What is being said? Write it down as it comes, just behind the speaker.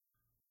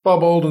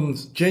Bob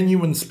Alden's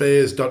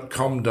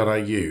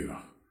genuinespares.com.au.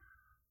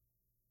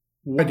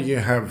 Why do you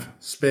have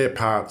spare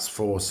parts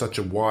for such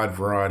a wide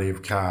variety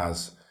of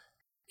cars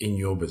in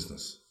your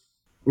business?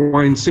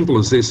 Wayne, simple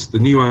as this. The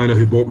new owner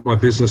who bought my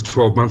business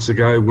 12 months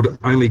ago would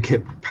only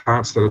kept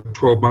parts that are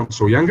 12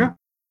 months or younger.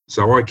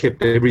 So I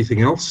kept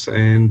everything else,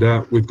 and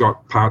we've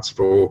got parts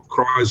for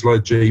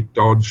Chrysler, Jeep,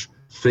 Dodge,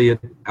 Fiat,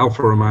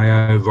 Alfa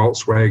Romeo,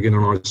 Volkswagen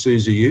and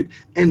Isuzu Ute,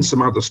 and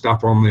some other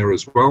stuff on there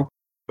as well.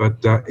 But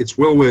it's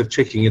well worth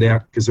checking it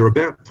out because they're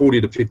about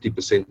 40 to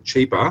 50%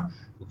 cheaper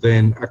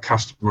than a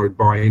customer would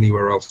buy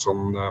anywhere else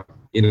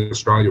in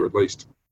Australia at least.